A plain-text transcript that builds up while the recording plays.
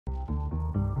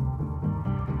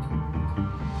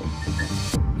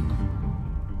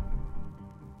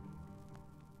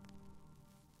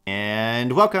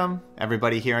And welcome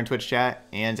everybody here on Twitch chat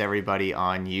and everybody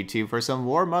on YouTube for some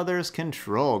Warmother's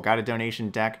Control. Got a donation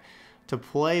deck to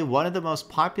play one of the most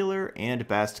popular and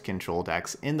best control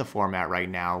decks in the format right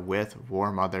now with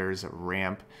Warmother's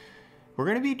Ramp. We're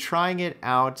going to be trying it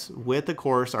out with, of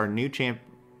course, our new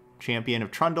champion of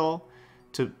Trundle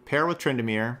to pair with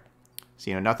Tryndamere.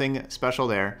 So, nothing special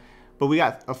there. But we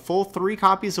got a full 3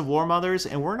 copies of Warmothers,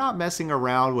 and we're not messing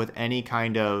around with any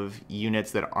kind of units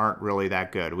that aren't really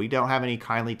that good. We don't have any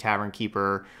Kindly Tavern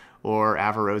Keeper, or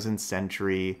Avarosan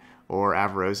Sentry, or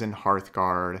Avarosan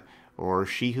Hearthguard, or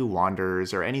She Who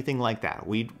Wanders, or anything like that.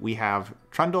 We have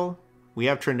Trundle, we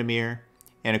have Tryndamere,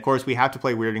 and of course we have to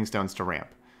play Weirding Stones to ramp.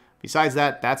 Besides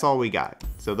that, that's all we got.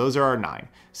 So those are our 9.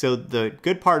 So the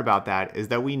good part about that is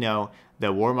that we know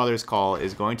that Warmother's Call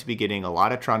is going to be getting a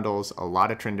lot of Trundles, a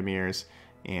lot of Tryndameres,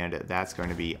 and that's going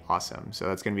to be awesome. So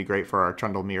that's going to be great for our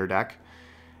Trundle-Mere deck.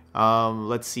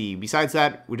 Let's see. Besides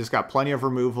that, we just got plenty of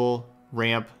removal,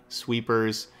 ramp,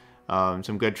 sweepers,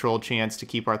 some good troll chance to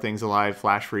keep our things alive.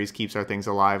 Flash freeze keeps our things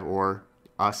alive, or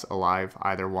us alive,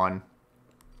 either one.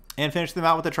 And finish them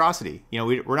out with Atrocity.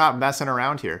 We're not messing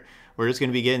around here. We're just going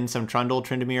to be getting some Trundle,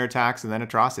 Tryndamere attacks, and then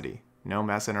Atrocity. No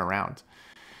messing around.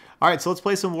 Alright, so let's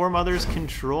play some Warmother's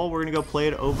Control. We're going to go play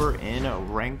it over in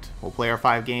Ranked. We'll play our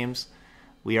 5 games.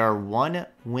 We are 1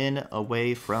 win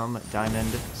away from Diamond,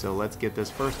 so let's get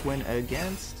this first win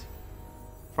against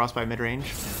Frostbite Midrange.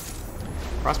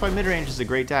 Frostbite Midrange is a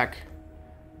great deck.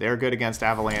 They're good against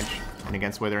Avalanche and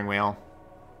against Withering Wail.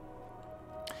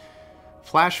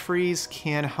 Flash Freeze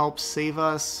can help save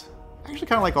us. I actually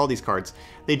kind of like all these cards.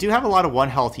 They do have a lot of 1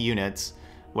 health units,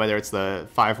 whether it's the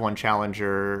 5-1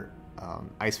 Challenger,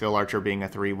 Iceveil Archer being a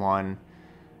 3-1.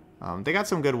 They got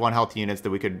some good 1 health units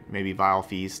that we could maybe Vile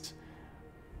Feast.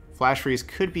 Flash Freeze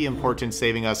could be important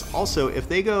saving us. Also, if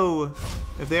they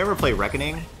ever play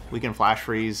Reckoning, we can Flash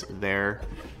Freeze their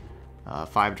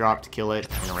 5-drop to kill it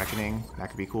in a Reckoning. That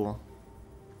could be cool.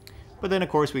 But then, of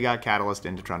course, we got Catalyst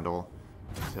into Trundle,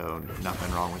 so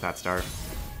nothing wrong with that start.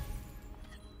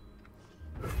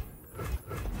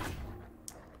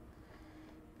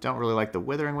 Don't really like the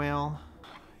Withering Wail.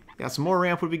 Yeah, some more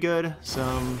ramp would be good.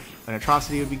 An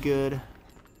Atrocity would be good.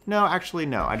 No, actually,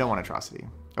 no. I don't want Atrocity.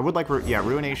 I would like,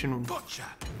 Ruination.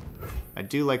 I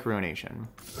do like Ruination.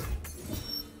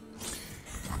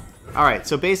 Alright,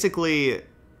 so basically,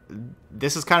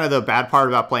 this is kind of the bad part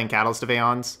about playing Catalyst of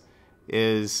Aeons,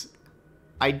 is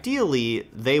ideally,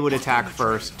 they would attack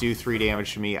first, do 3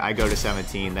 damage to me, I go to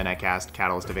 17, then I cast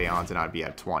Catalyst of Aeons, and I'd be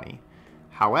at 20.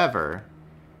 However,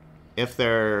 if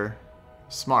they're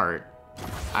smart,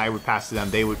 I would pass to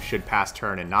them. They should pass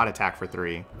turn and not attack for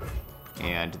 3,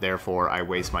 and therefore I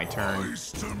waste my turn,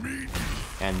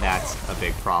 and that's a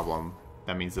big problem.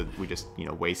 That means that we just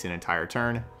waste an entire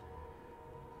turn.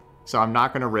 So I'm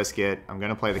not going to risk it. I'm going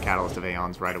to play the Catalyst of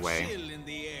Aeons right away,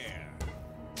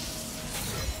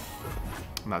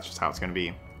 and that's just how it's going to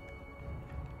be.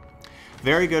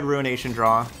 Very good Ruination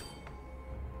draw.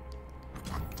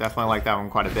 Definitely like that one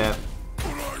quite a bit.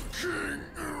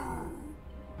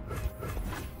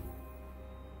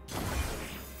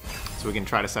 So we can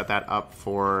try to set that up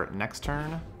for next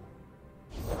turn.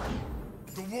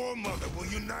 The Warmother will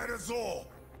unite us all.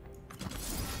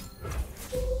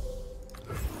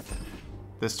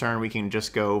 This turn we can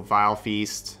just go Vile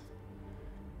Feast,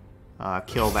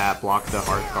 kill that, block the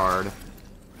Hearthguard.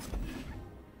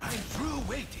 I'm through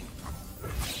waiting.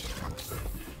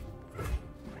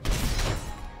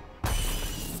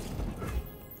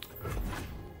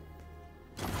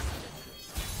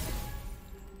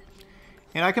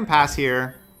 And I can pass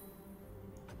here.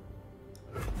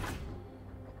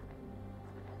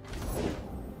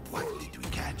 What did we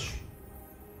catch?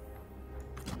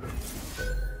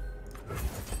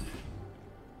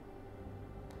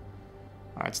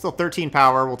 Alright, still 13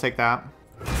 power. We'll take that.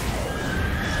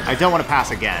 I don't want to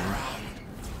pass again.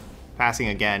 Passing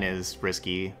again is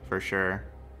risky, for sure.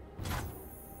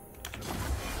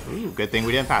 Ooh, good thing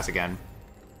we didn't pass again.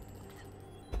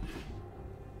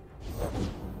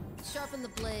 Sharpen the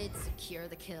blade, secure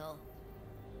the kill.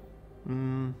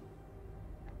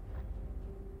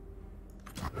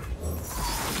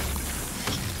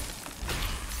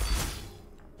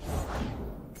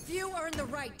 Few earn the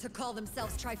right to call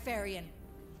themselves Trifarian.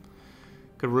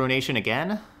 Could Ruination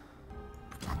again?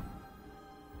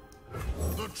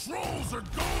 The trolls are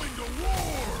going to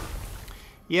war!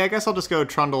 Yeah, I guess I'll just go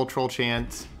Trundle, Troll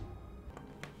Chant.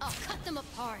 I'll cut them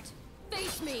apart.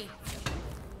 Face me.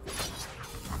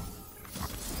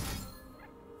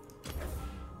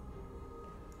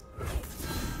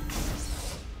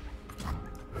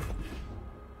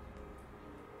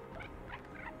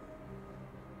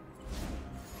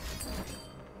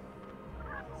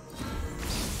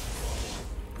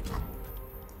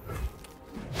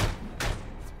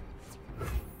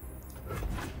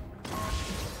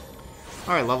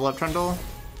 Alright, level up Trundle.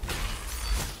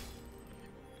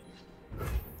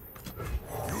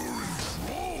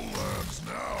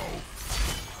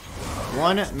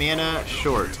 One mana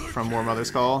short from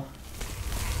Warmother's Call.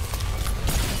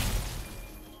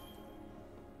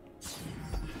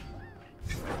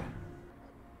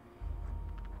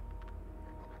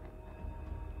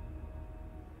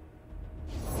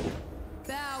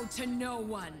 Bow to no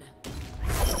one.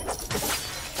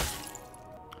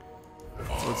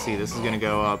 Let's see, this is gonna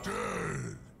go up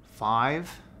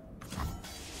 5.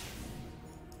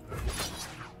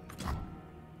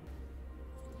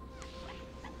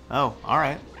 Oh,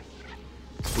 alright.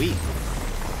 Sweet.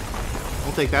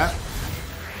 We'll take that.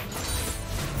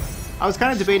 I was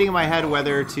kind of debating in my head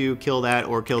whether to kill that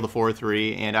or kill the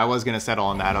 4-3, and I was going to settle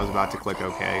on that. I was about to click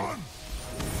OK.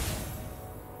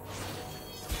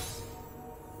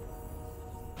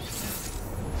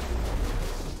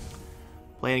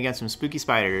 Playing against some spooky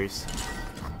spiders.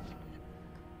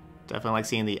 Definitely like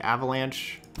seeing the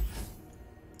avalanche.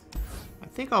 I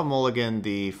think I'll mulligan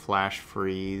the flash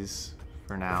freeze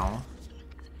for now.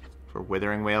 For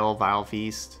Withering Wail, Vile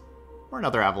Feast, or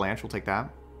another avalanche. We'll take that.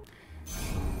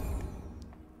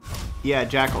 Yeah,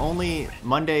 Jack, only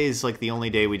Monday is like the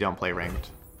only day we don't play ranked.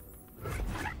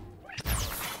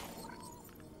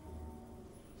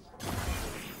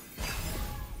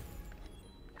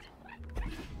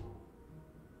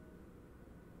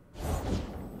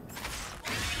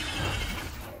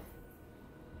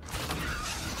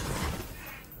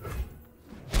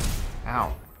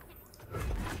 Ow.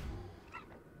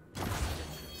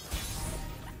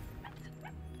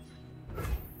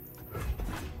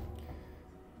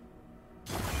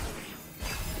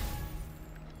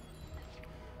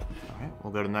 Alright,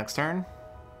 we'll go to the next turn.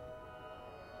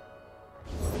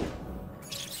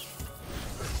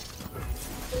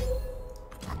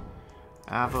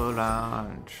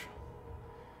 Avalanche.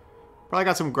 Probably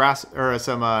got some grass, or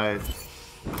some, no,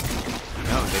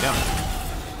 they don't.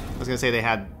 I was gonna say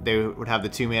they would have the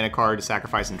 2 mana card to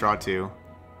sacrifice and draw 2.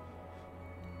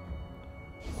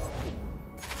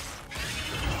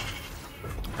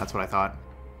 That's what I thought.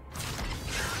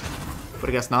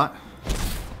 But I guess not.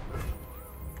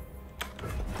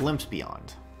 Glimpse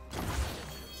Beyond.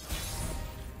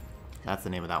 That's the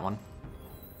name of that one.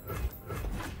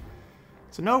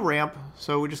 So no ramp,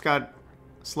 so we just got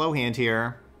slow hand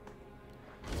here.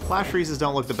 Flash freezes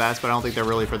don't look the best, but I don't think they're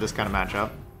really for this kind of matchup.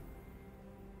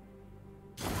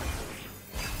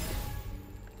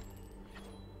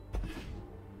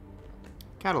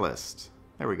 Catalyst.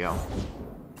 There we go.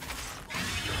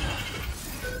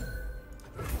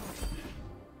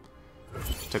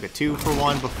 Took a 2 for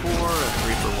 1 before, a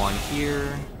 3 for 1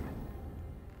 here.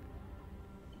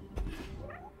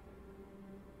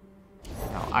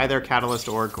 Now either Catalyst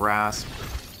or Grasp.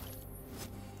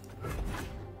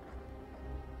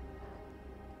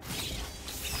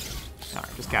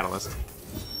 Alright, just Catalyst.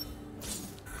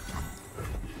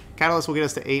 Catalyst will get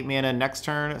us to 8 mana next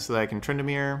turn so that I can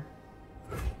Tryndamere.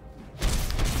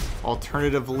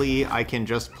 Alternatively, I can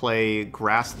just play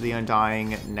Grasp the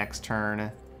Undying next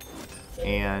turn,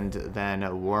 and then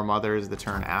Warmother is the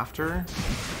turn after.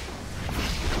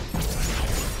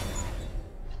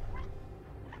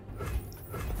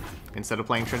 Instead of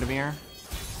playing Tryndamere.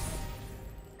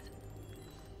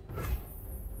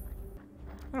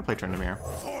 I'm gonna play Tryndamere.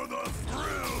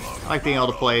 I like being able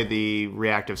to play the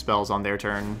reactive spells on their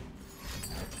turn.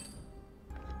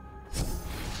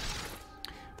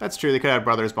 That's true, they could have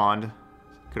Brothers Bond.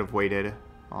 Could have waited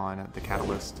on the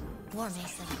Catalyst. War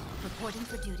Mason, reporting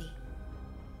for duty.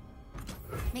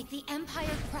 Make the Empire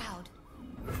proud.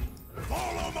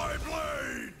 Follow my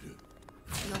blade!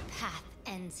 Your path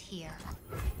ends here.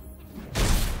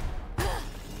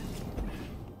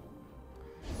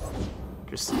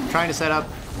 Just trying to set up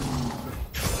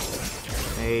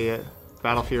a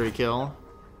Battle Fury kill.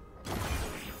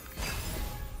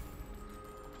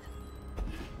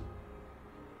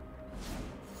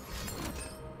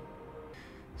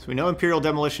 So we know Imperial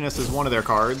Demolitionist is one of their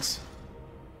cards.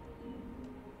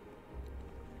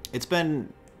 It's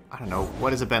been, I don't know,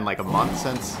 what has it been, like a month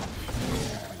since?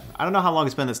 I don't know how long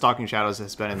it's been that Stalking Shadows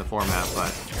has been in the format,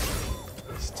 but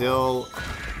still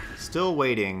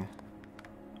waiting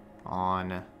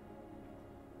on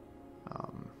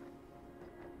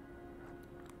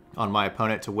my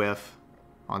opponent to whiff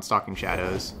on Stalking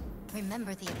Shadows.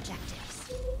 Remember the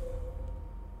objectives.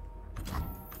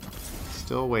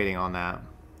 Still waiting on that.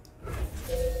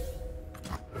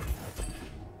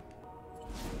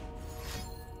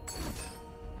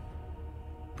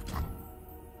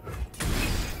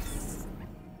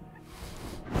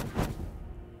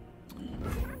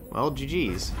 Well,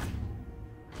 GG's.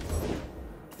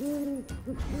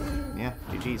 Yeah,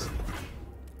 GG's.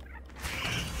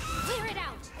 Clear it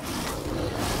out.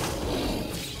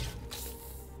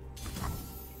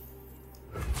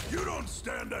 You don't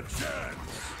stand a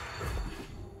chance.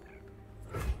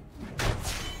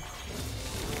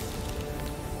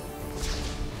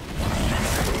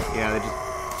 Yeah, they just...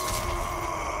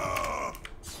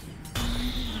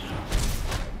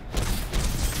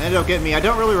 They ended up getting me. I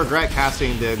don't really regret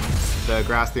casting the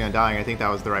Grasp the Undying. I think that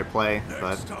was the right play,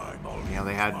 but you know,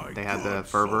 they had the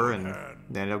fervor and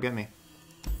they ended up getting me.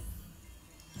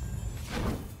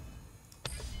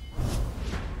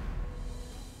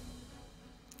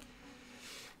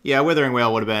 Yeah, Withering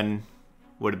Wail would have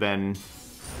been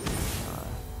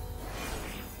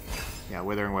yeah,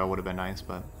 Withering Wail would have been nice,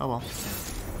 but oh well.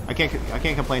 I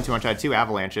can't complain too much. I had 2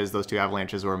 avalanches. Those 2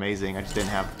 avalanches were amazing. I just didn't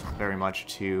have very much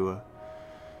to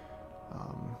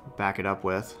back it up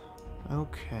with.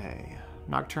 Okay,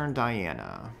 Nocturne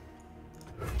Diana.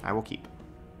 I will keep.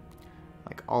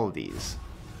 Like all of these.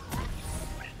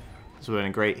 This would have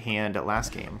been a great hand at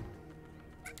last game,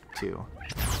 too.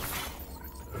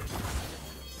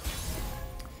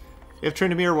 If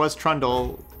Tryndamere was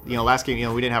Trundle, you know, last game, you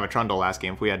know, we didn't have a Trundle last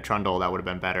game. If we had Trundle, that would have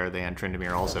been better than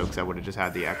Tryndamere also, because I would have just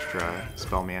had the extra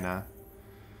spell mana.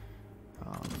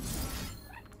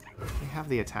 We have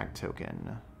the attack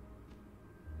token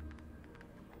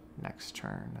next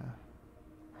turn.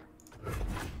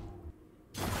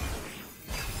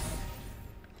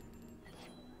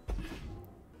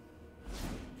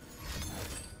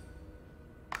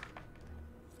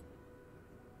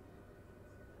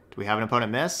 Do we have an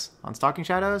opponent miss on Stalking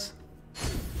Shadows?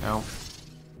 No.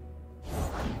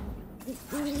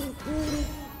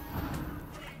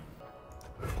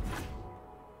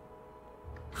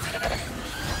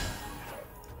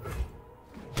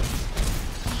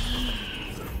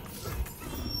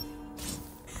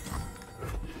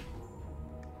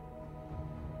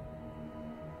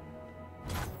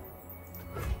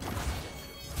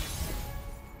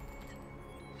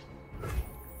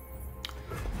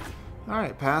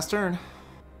 Alright, pass turn.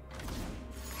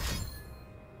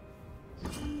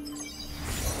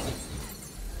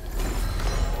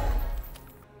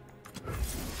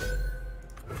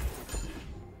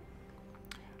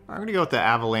 I'm going to go with the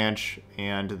Avalanche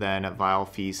and then a Vile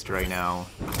Feast right now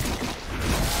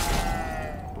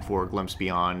before Glimpse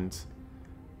Beyond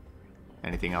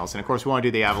anything else. And of course we want to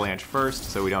do the Avalanche first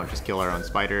so we don't just kill our own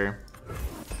spider.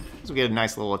 So we get a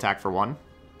nice little attack for 1.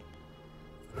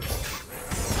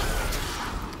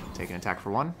 Take an attack for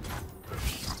 1.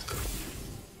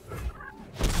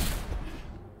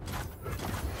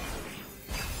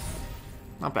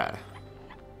 Not bad.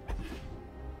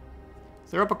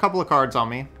 So they're up a couple of cards on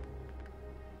me.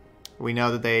 We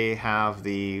know that they have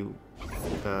the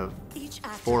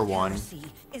 4/1.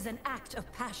 Is an act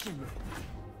of passion.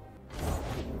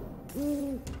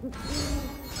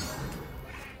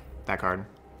 That card.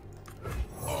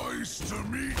 Nice to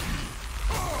meet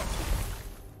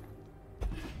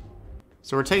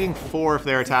So we're taking 4 if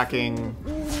they're attacking.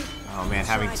 Oh man,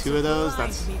 having 2 of those,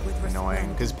 that's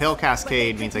annoying. Because Pale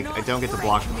Cascade means I don't get to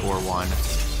block the 4/1.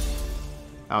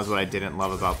 That was what I didn't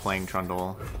love about playing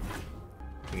Trundle.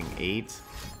 Taking 8.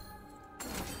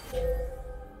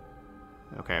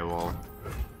 Okay, well.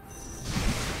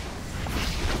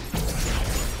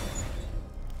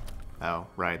 Oh,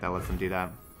 right, that lets them do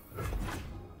that.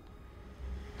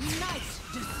 Nice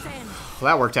descent.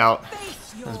 Well, that worked out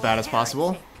as bad as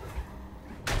possible.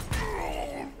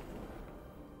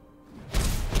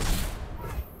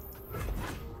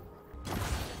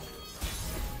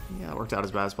 Yeah, it worked out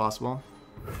as bad as possible.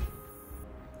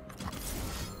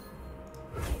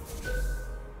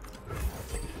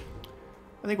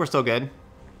 I think we're still good.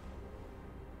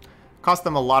 Cost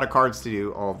them a lot of cards to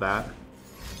do all of that.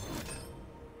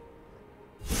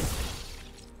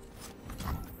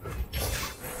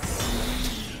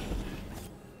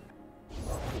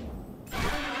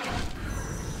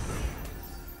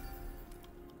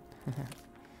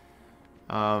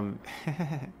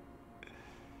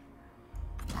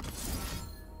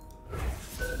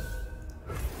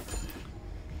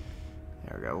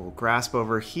 There we go. We'll Grasp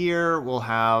over here. We'll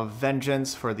have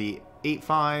Vengeance for the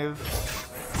 8/5.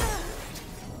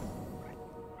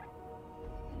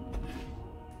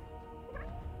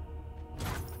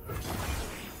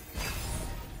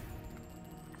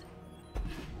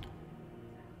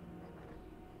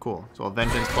 Cool. So a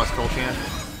Vengeance plus Troll Chant.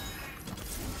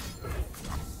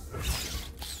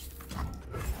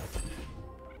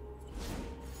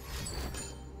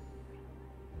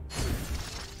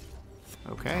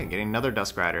 Okay, getting another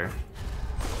Dusk Rider.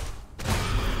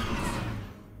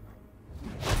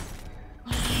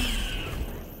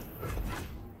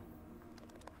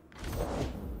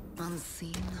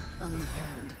 Unseen,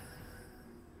 unheard.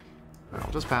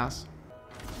 I'll just pass.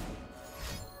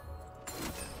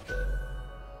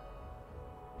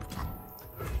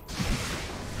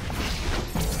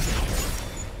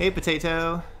 Hey,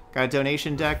 Potato. Got a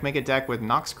donation deck. Make a deck with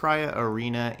Noxcria,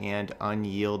 Arena, and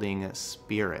Unyielding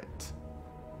Spirit.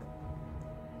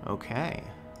 Okay.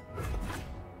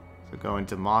 So go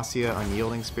into Demacia,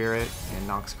 Unyielding Spirit, and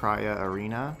Noxcria,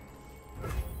 Arena.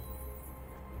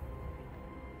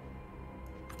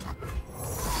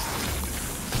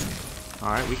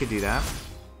 Alright, we could do that.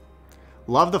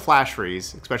 Love the flash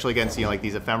freeze, especially against, you know, like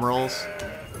these ephemerals.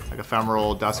 Like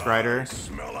Ephemeral Dusk Rider.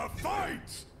 Smell a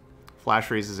fight! Flash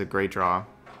freeze is a great draw.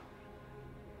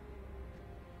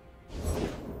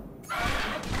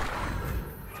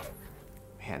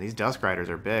 Man, these Dusk Riders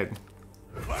are big.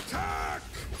 Attack!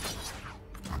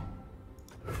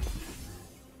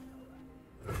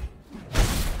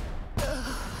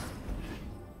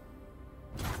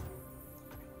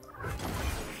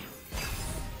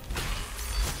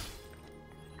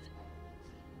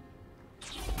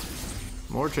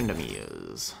 More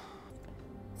Tryndameres.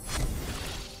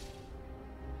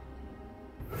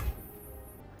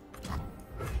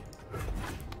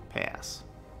 Pass.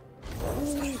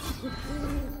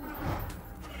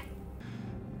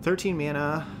 13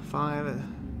 mana, 5,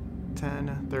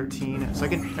 10, 13. So I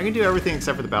can do everything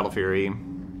except for the Battle Fury.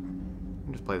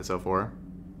 I'll just play the O4.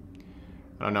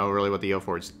 I don't know really what the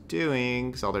O4 is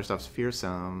doing, because all their stuff's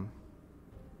fearsome.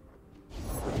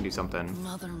 I can do something.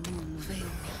 Mother Moon veil me.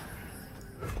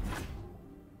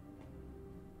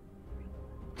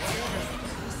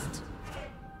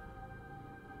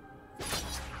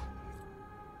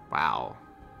 Wow.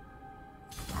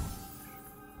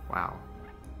 Wow.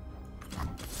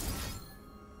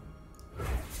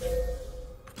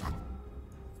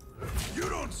 You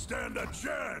don't stand a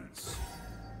chance!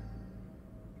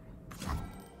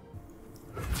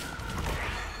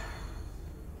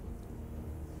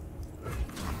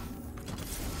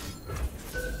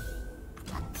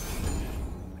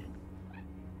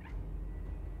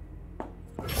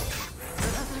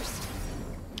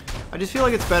 I just feel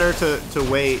like it's better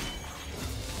to wait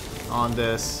on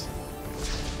this.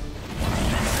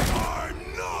 I'm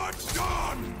not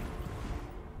done!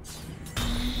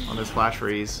 On this flash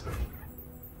freeze.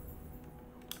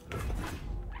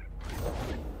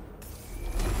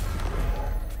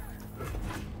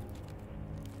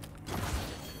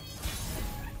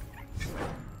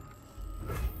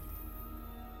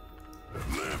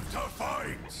 Live to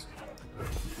fight!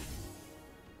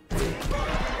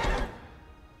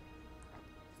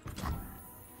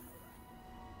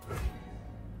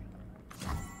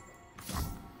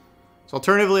 So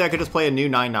alternatively, I could just play a new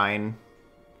 9/9.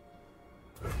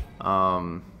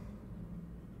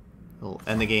 It'll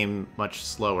end the game much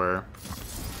slower.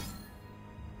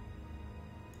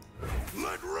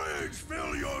 Let rage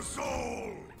fill your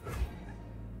soul!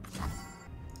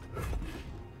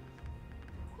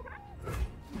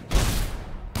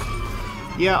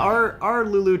 Yeah, our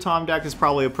Lulu Tom deck is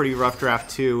probably a pretty rough draft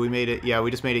too. We made it, yeah, we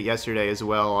just made it yesterday as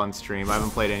well on stream. I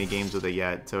haven't played any games with it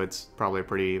yet, so it's probably a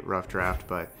pretty rough draft,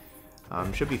 but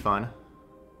should be fun.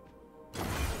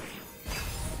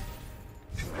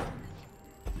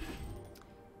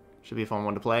 Should be a fun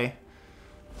one to play.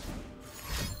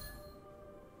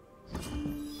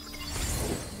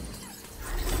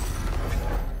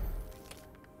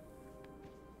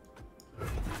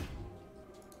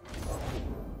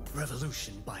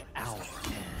 Revolution by our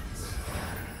hands.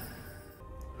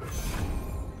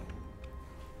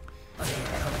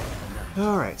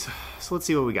 Alright, so let's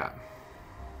see what we got.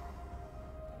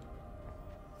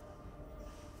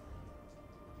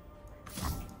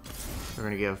 We're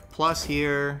going to give plus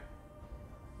here,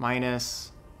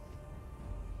 minus,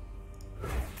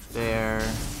 there.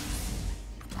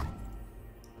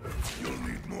 You'll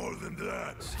need more than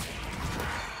that.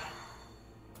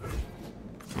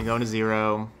 You're going to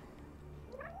 0.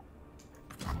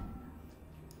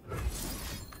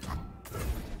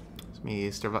 It's me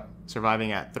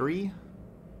surviving at 3.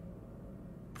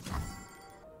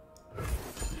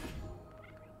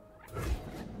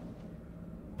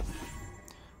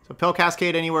 So Pill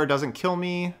Cascade anywhere doesn't kill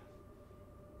me.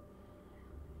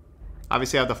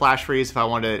 Obviously I have the Flash Freeze if I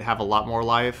wanted to have a lot more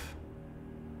life.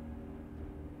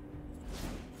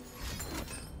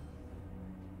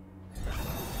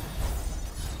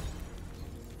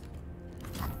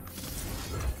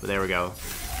 But there we go.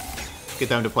 Get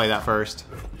them to play that first.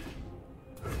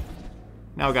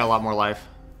 Now we got a lot more life.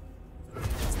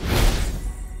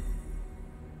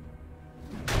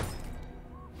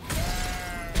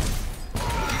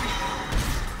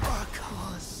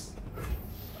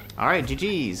 Alright,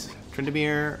 GG's.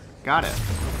 Tryndamere got it.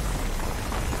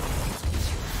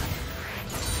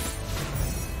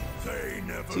 They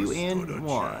never 2 stood a and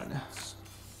 1. chance.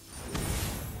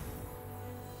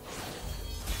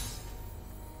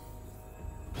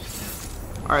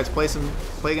 Alright, let's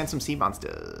play against some sea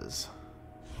monsters.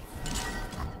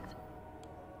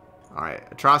 Alright,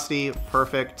 Atrocity,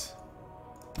 perfect. So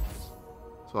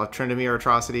we'll have Tryndamere,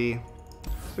 Atrocity.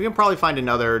 We can probably find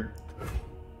another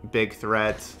big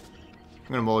threat.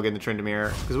 I'm gonna mulligan the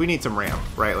Tryndamere, because we need some ramp,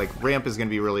 right? Like, ramp is gonna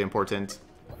be really important.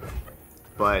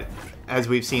 But, as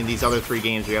we've seen these other 3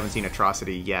 games, we haven't seen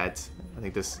Atrocity yet. I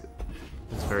think this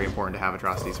is very important to have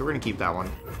Atrocity, so we're gonna keep that one.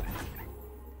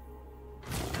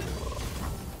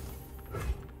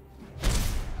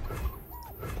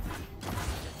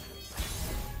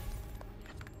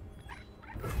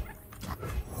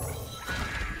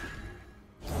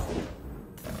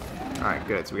 Alright,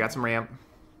 good. So we got some ramp.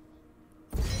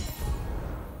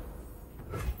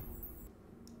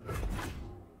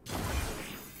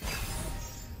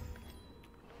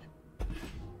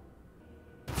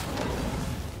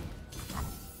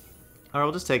 Alright,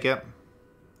 we'll just take it.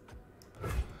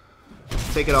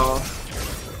 Take it all.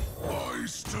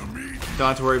 Nice to meet you. Don't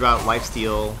have to worry about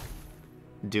lifesteal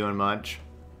doing much.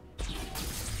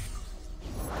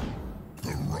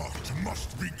 The rot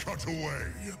must be cut away.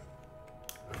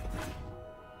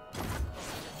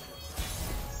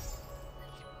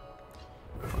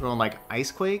 We're going like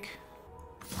Icequake.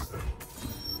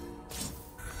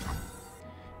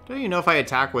 Don't you know if I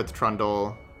attack with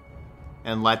Trundle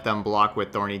and let them block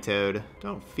with Thorny Toad?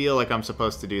 Don't feel like I'm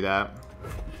supposed to do that.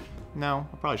 No,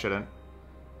 I probably shouldn't.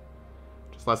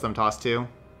 Just let them toss 2.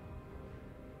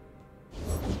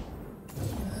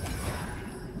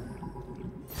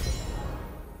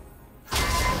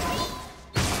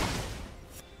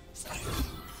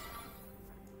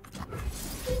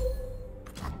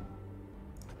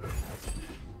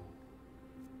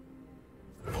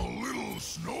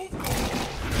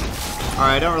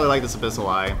 Alright, I don't really like this Abyssal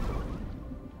Eye.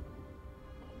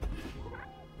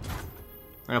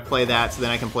 I'm gonna play that so then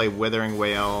I can play Withering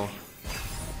Whale.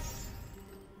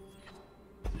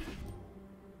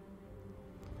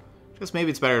 Just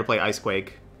maybe it's better to play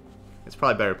Icequake. It's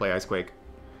probably better to play Icequake.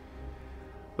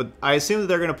 But I assume that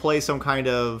they're gonna play some kind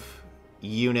of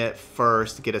unit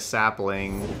first to get a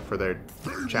sapling for their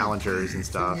challengers and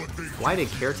stuff. Blighted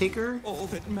Caretaker? All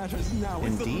that matters now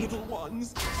is the Indeed. little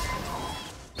ones.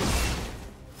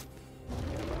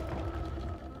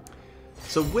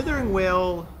 So Withering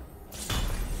Whale...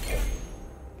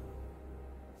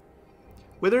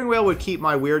 Withering Whale would keep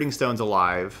my Weirding Stones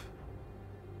alive,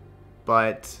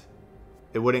 but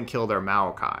it wouldn't kill their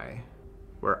Maokai,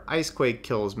 where Icequake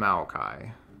kills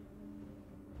Maokai.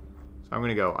 So I'm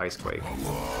gonna go Icequake. Come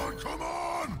on, come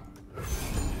on!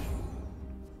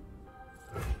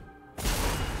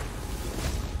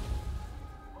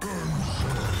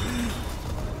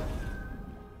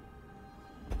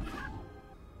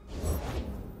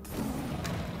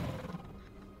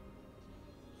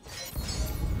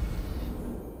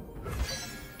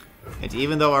 And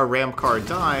even though our ramp card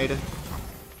died,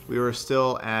 we were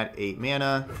still at 8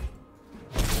 mana.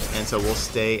 And so we'll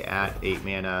stay at 8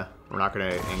 mana. We're not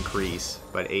going to increase,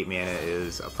 but 8 mana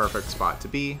is a perfect spot to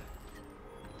be.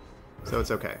 So it's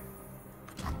okay.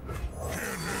 Can't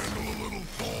handle a little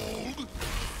cold?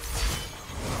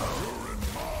 You're in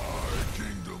my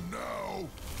kingdom now.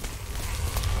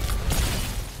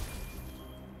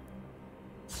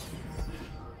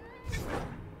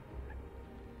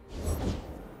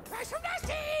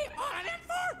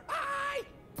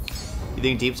 You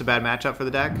think Deep's a bad matchup for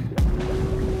the deck?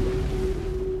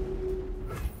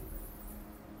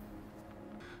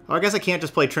 Oh, I guess I can't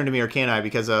just play Tryndamere, can I,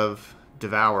 because of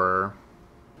Devourer.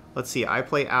 Let's see, I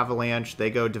play Avalanche, they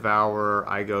go Devourer,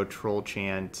 I go Troll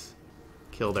Chant,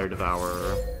 kill their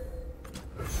Devourer.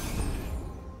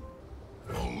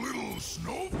 A little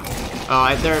snowball.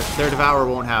 Oh, their Devourer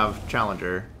won't have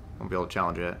Challenger. Won't be able to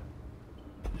challenge it.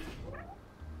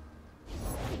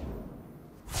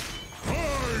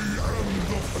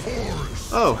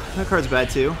 Oh, that card's bad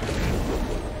too.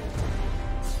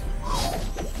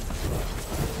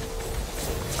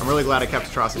 I'm really glad I kept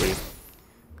Atrocity.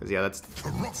 Because, yeah, that's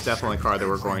definitely a card that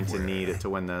we're going to need to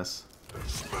win this.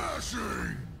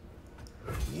 Smashing!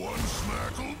 One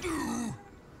smack'll do.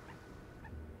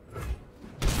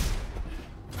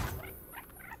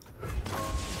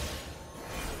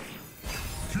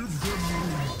 Give them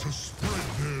room to spread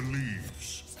their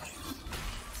leaves.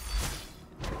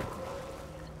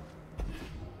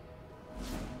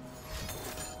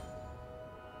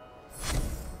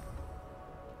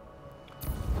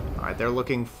 Alright, they're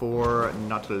looking for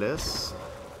Nautilus.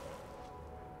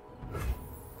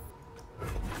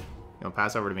 gonna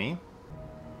pass over to me?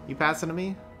 You passing to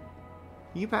me?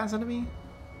 You passing to me?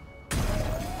 I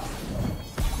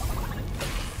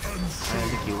didn't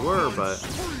think you were, but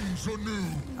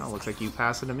oh, looks like you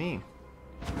passing to me.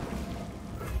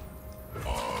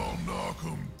 I'll knock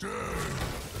 'em dead.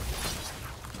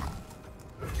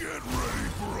 Get ready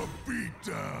for a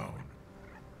beatdown.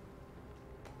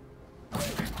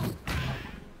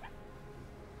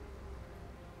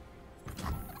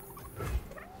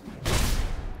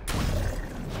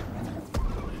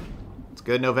 It's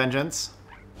good, no vengeance.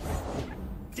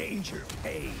 Danger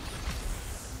pays.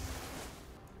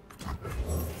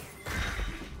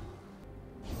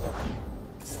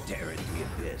 Stare at the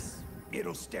abyss.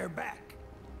 It'll stare back.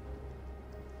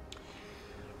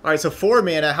 Alright, so 4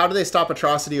 mana. How do they stop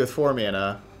Atrocity with 4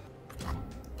 mana?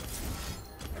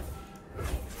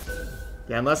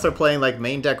 Yeah, unless they're playing like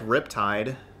main deck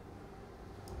Riptide.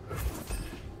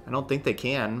 I don't think they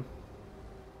can.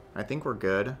 I think we're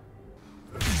good.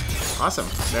 Awesome.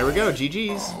 There we go.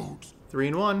 GG's.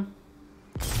 3-1.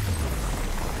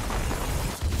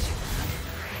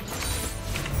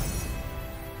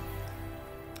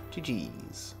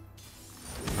 GG's.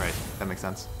 Right, that makes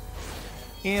sense.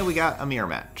 And we got a mirror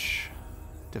match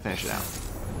to finish it out.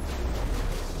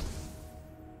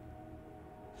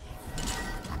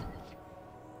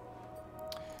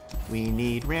 We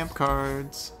need ramp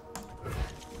cards.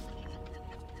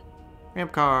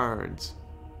 Ramp cards.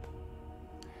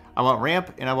 I want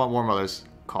ramp and I want Warmother's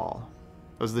Call.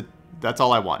 That's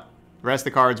all I want. The rest of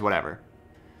the cards, whatever.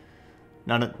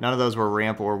 None of those were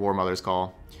ramp or Warmother's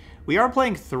Call. We are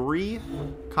playing 3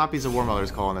 copies of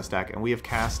Warmother's Call in this deck, and we have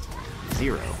cast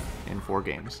 0 in 4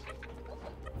 games.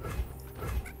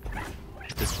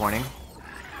 Disappointing.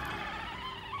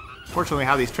 Fortunately, we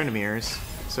have these Tryndameres,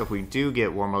 so if we do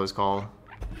get Warmother's Call,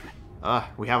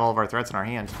 we have all of our threats in our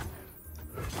hand.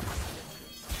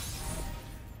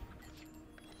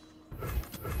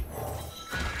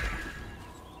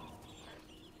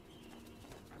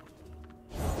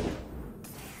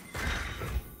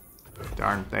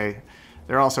 Darn,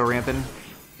 they're also ramping.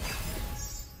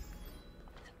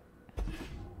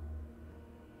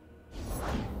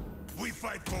 We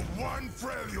fight for one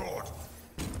Freljord.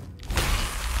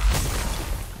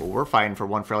 Well, we're fighting for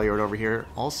one Freljord over here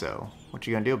also. What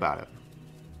you gonna do about it?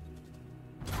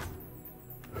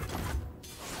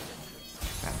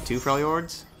 Got 2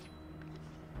 Freljords.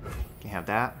 Can have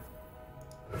that.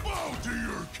 Bow to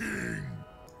your king.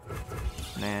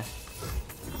 Nah.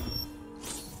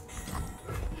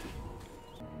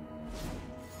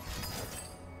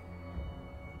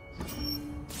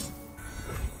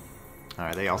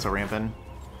 Alright, they also ramping.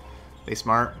 They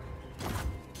smart.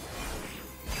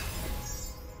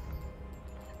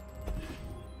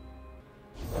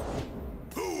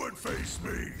 Who would face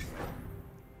me?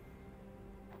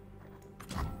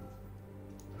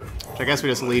 Which I guess we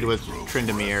just lead with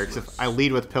Tryndamere, because if I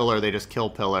lead with Pillar, they just kill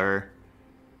Pillar.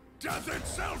 Death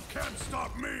itself can't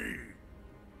stop me.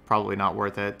 Probably not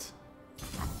worth it.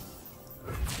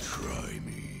 Try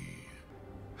me.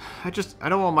 I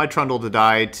don't want my Trundle to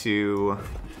die to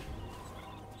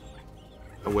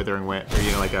a Withering Wind,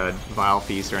 or like a Vile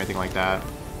Feast or anything like that.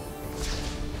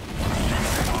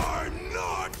 I'm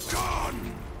not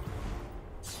done.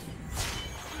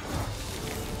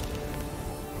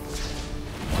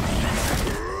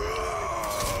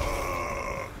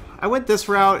 I went this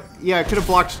route. Yeah, I could have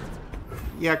blocked.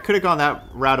 Yeah, I could have gone that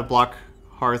route of block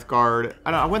Hearthguard.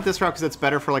 I went this route because it's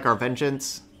better for like our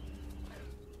Vengeance.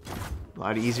 A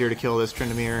lot easier to kill this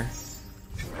Tryndamere.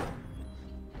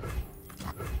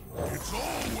 It's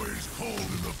always cold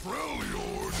in the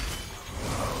Freljord.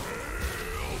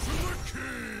 Hail to the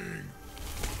king.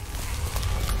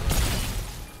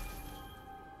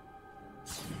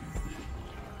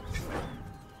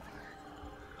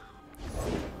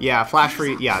 Yeah, Flash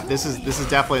Free. Yeah, this is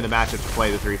definitely the matchup to play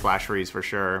the 3 Flash Frees for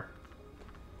sure.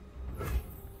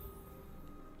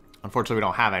 Unfortunately, we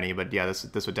don't have any, but yeah,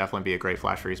 this would definitely be a great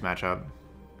Flash Freeze matchup.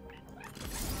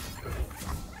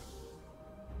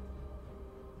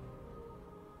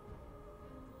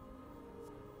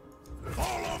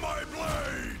 Follow my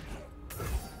blade.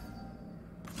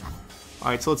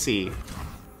 Alright, so let's see.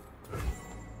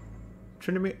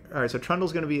 Tryndamere. Alright, so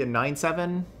Trundle's going to be a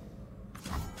 9/7.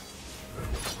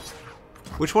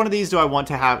 Which one of these do I want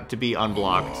to have to be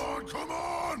unblocked? Come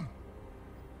on.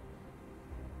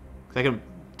 I can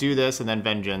do this and then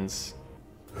Vengeance.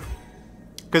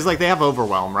 Because, like, they have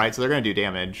Overwhelm, right? So they're going to do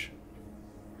damage.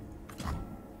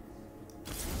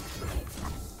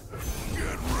 Get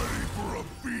ready for a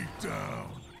beatdown.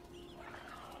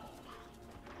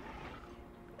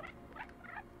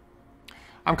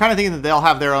 I'm kind of thinking that they'll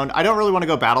have their own... I don't really want to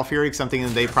go Battle Fury because I'm thinking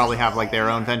that they probably have like their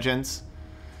own vengeance.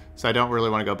 So I don't really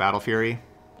want to go Battle Fury.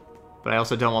 But I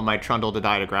also don't want my Trundle to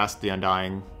die to Grasp the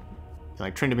Undying.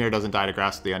 Like, Tryndamere doesn't die to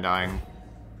Grasp the Undying.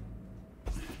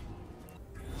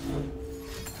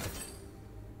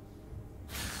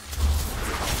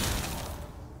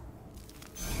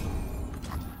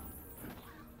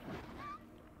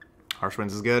 Harsh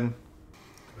Winds is good.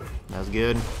 That's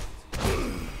good.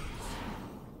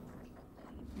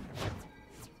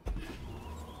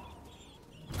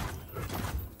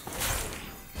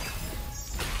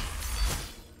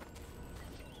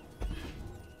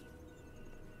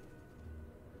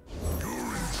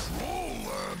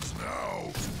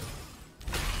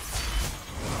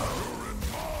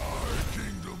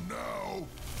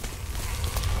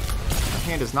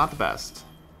 Hand is not the best.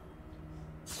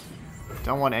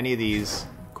 Don't want any of these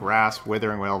Grasp,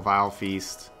 Withering Wail, Vile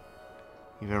Feast,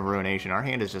 even Ruination. Our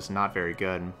hand is just not very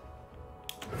good.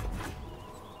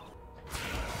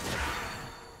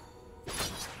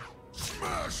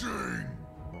 Smashing!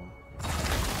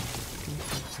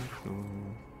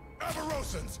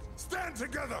 Avarosans, stand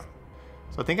together!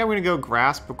 So I think I'm gonna go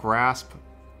Grasp,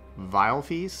 Vile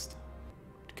Feast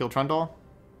to kill Trundle.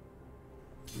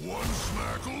 One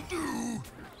smack'll do.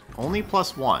 Only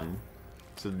 +1.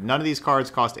 So none of these cards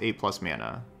cost 8+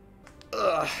 mana.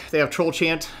 Ugh, they have Troll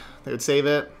Chant. They would save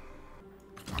it.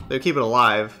 They would keep it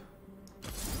alive.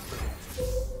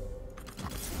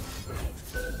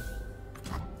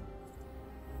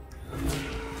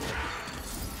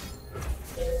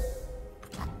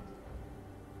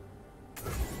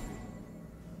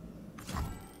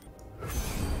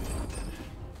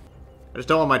 I just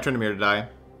don't want my Tryndamere to die.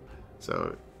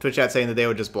 So, Twitch chat saying that they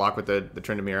would just block with the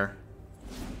Tryndamere.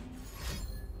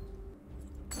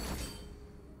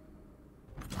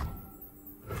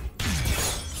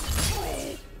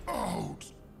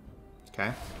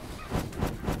 Okay.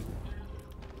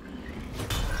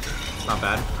 It's not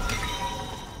bad.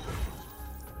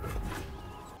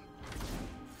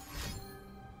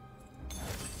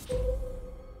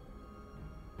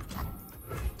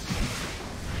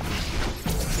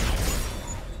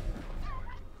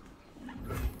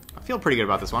 I feel pretty good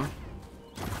about this one.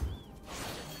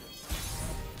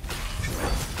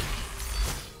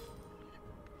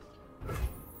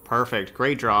 Perfect.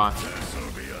 Great draw.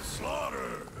 This'll be a slaughter.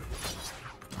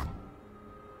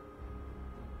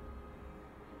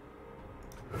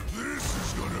 This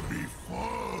is gonna be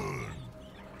fun.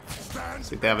 Stand.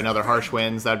 See if they have another Harsh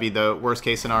Winds. That'd be the worst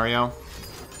case scenario.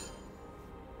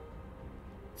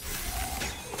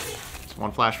 Just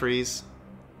one Flash Freeze.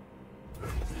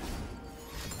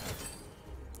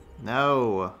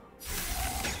 No.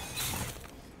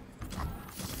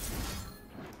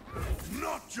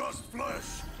 Not just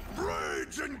flesh,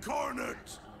 rage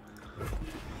incarnate.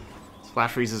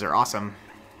 Flash Freezes are awesome.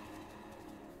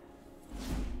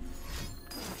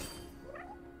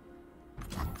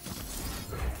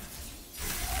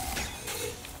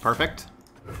 Perfect.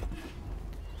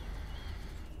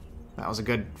 That was a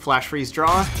good Flash Freeze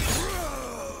draw.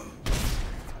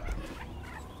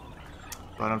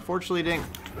 But unfortunately didn't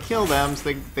kill them,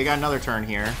 so they got another turn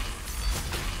here.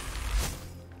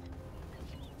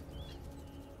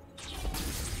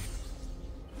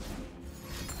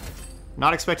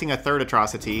 Not expecting a third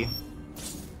atrocity.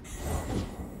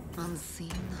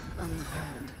 Unseen,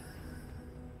 unheard.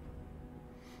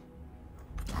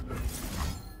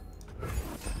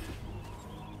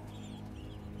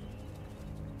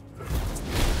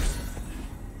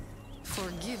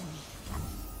 Forgive me.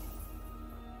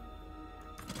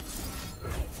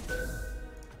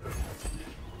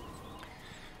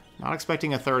 Not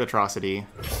expecting a third atrocity.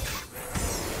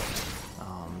 So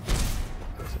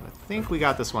I think we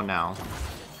got this one now.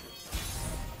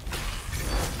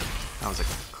 That was a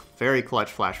very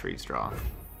clutch Flash Freeze draw.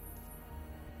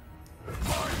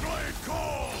 My blade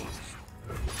calls.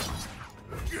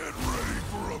 Get ready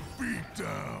for a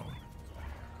beatdown.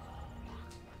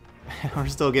 We're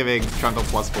still giving Trundle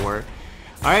 +4.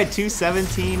 Alright,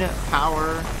 217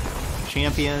 power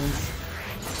champions.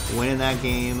 Winning that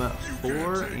game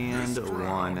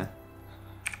 4-1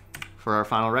 for our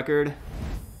final record.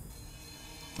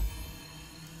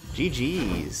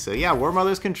 GG's. So yeah,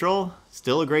 Warmother's Control,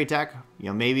 still a great deck. You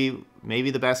know,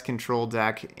 maybe the best control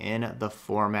deck in the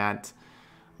format.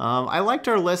 I liked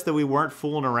our list that we weren't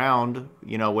fooling around,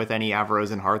 you know, with any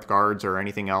Avaros and Hearthguards or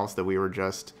anything else, that we were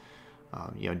just,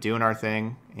 you know, doing our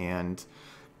thing and,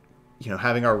 you know,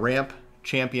 having our ramp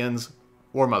champions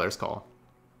Warmother's Call.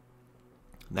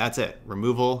 That's it.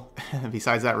 Removal.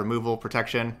 Besides that, removal,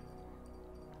 protection.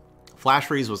 Flash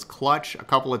Freeze was clutch a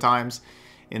couple of times.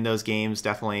 in those games.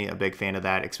 Definitely a big fan of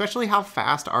that, especially how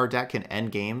fast our deck can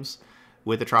end games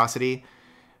with Atrocity.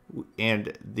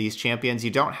 And these champions,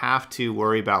 you don't have to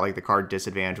worry about like the card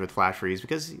disadvantage with Flash Freeze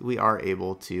because we are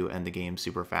able to end the game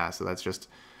super fast. So that's just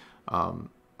a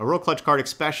real clutch card,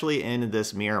 especially in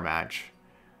this mirror match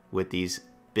with these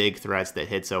big threats that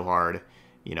hit so hard.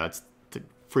 You know, it's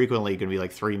frequently going to be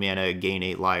like 3 mana, gain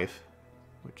 8 life,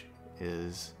 which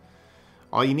is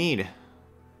all you need.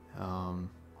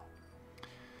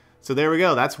 So there we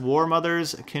go. That's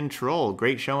Warmother's Control.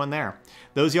 Great showing there.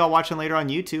 Those of y'all watching later on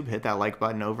YouTube, hit that like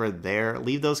button over there.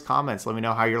 Leave those comments. Let me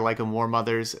know how you're liking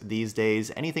Warmothers these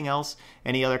days. Anything else?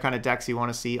 Any other kind of decks you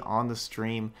want to see on the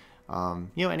stream? You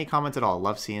know, any comments at all.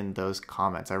 Love seeing those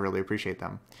comments. I really appreciate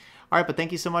them. All right, but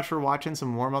thank you so much for watching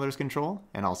some Warmother's Control,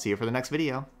 and I'll see you for the next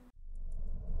video.